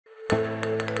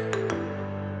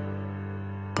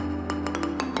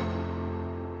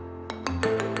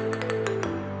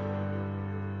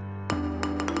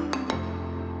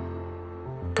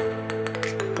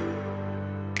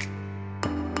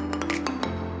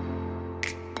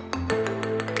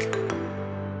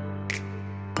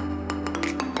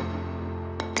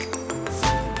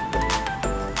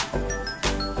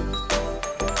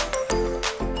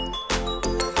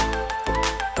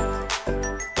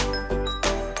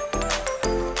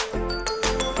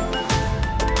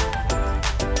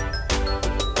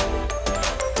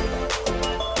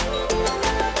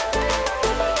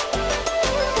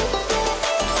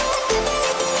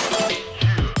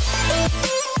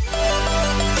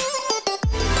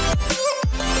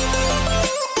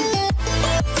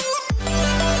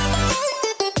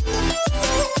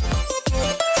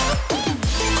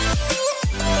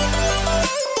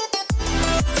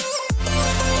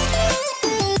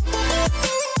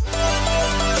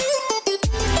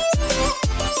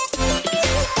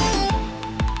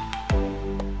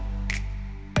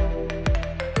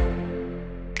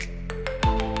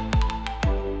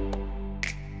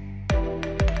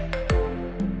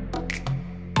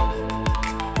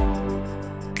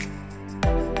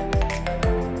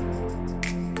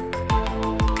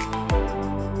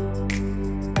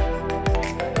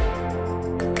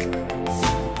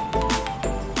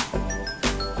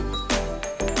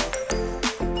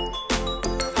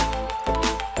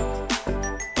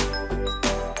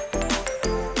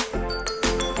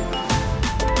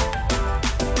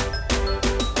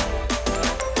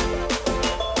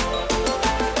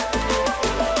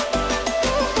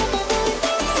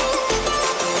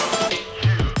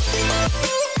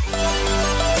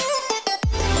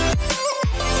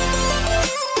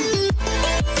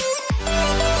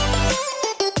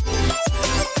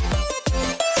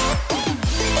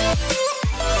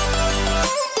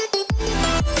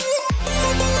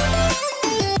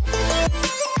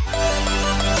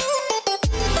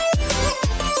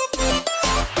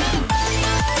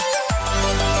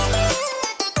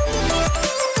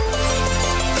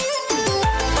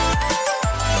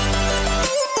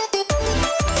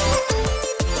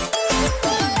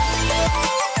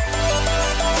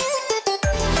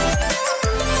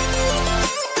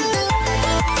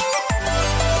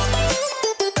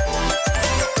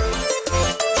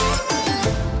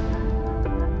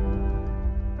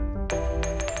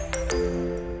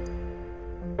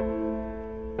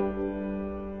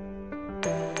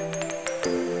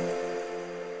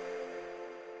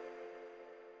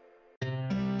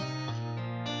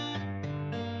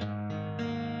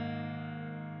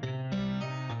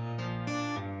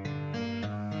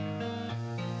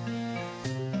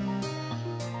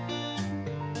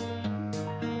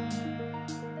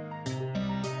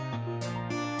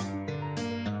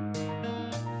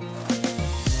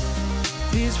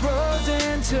These roads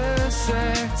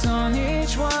intersect, on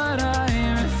each one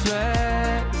I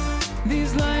reflect.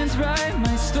 These lines write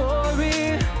my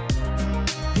story.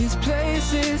 These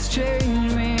places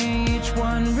change me, each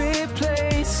one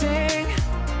replacing.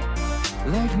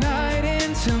 Like night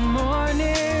into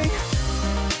morning,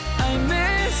 I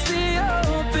miss the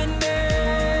open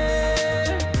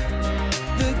air,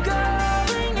 the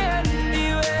going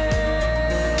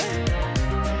anywhere,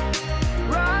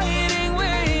 riding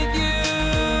with you,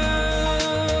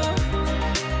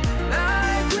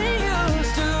 like we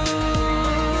used to.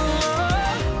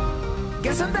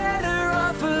 Guess I'm better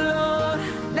off alone,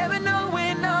 never know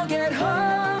when I'll get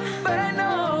home, but I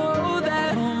know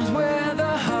that home's where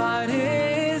the heart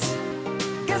is.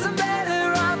 Guess I'm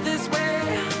better off this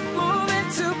way, moving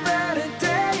to better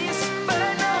days, but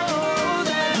I know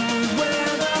that home's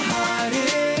where the heart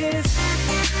is.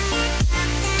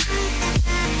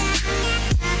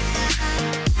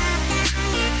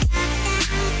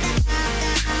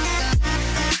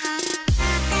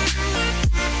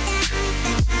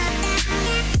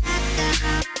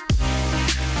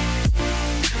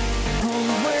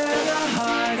 Home's where the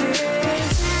heart is.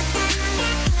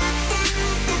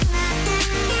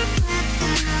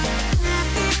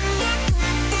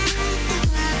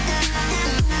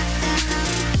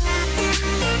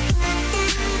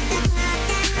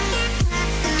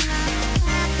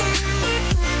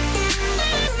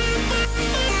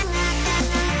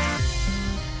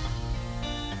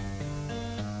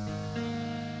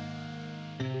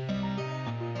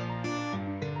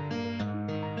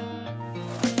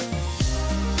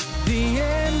 The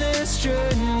endless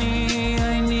journey,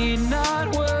 I need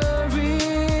not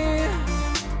worry,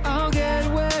 I'll get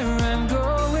where I'm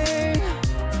going.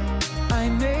 I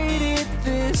made it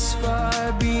this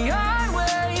far, beyond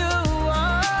where you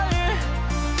are,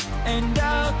 and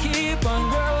I'll keep on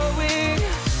growing.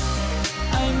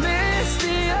 I miss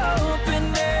the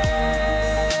open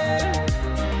air,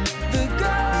 the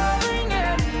going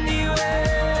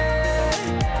anywhere,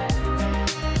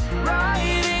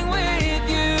 riding with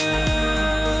you,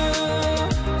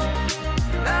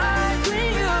 like we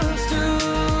used to.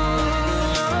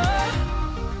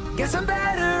 Guess I'm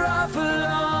better off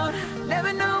alone,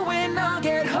 never know when I'll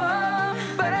get home,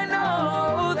 but I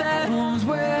know that home's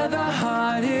where the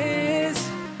heart is.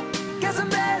 Guess I'm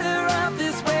better off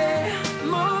this way,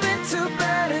 moving to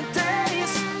better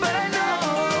days, but I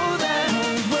know that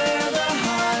home's where the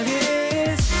heart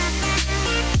is.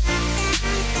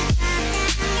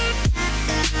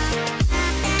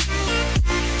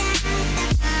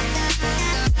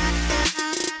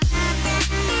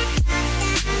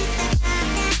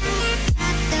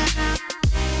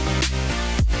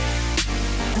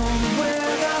 Home's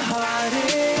where the heart is.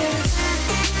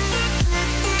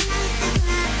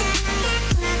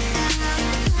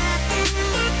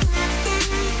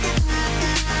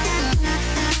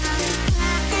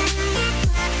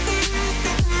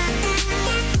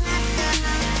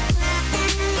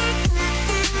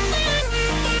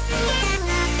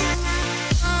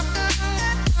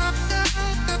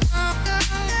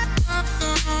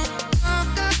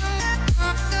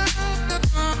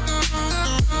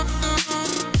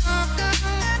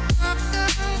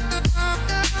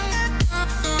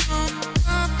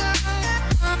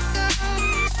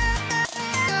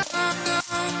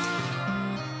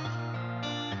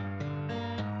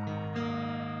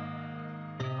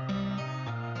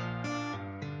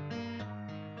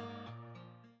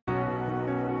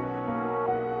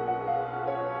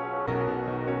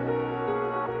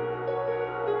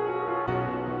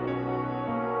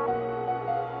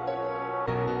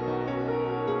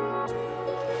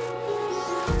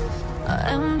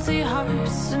 Empty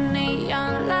hearts and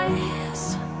neon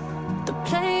lights, they're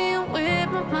playing with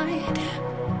my mind.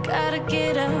 Gotta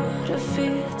get out of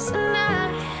here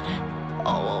tonight.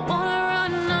 Oh, I wanna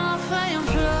run off and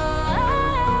fly,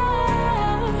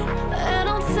 and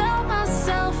I'll tell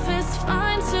myself it's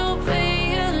fine to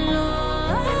be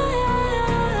alone,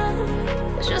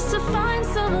 just to find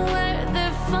somewhere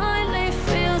that finally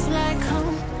feels like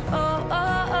home. Oh,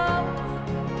 oh, oh.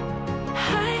 I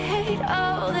hate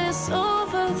all this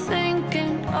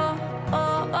overthinking. Oh,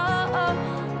 oh, oh, oh.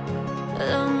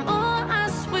 The more I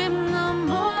swim, the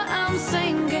more I'm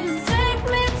sinking. Take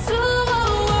me to a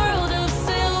world of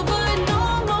silver, no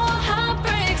more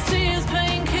heartbreaks, tears,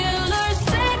 painkillers.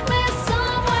 Take me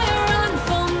somewhere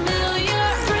unfamiliar,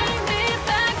 bring me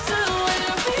back to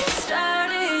where we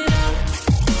started out.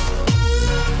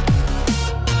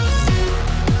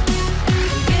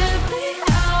 Get me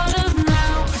out of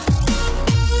now,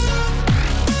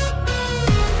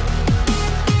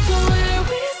 to where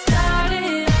we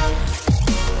started out.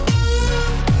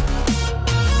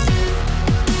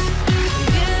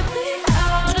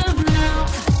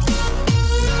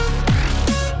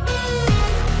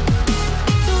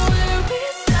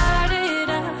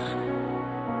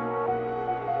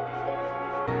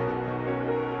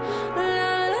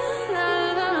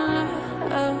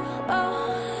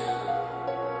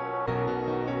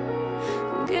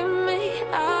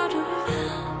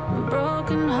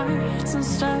 Broken hearts and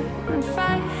starting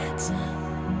fights,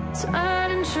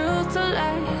 turning truth to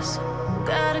lies.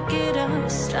 Gotta get up,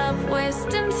 stop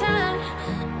wasting time.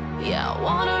 Yeah, I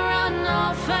wanna run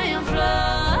off and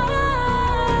fly.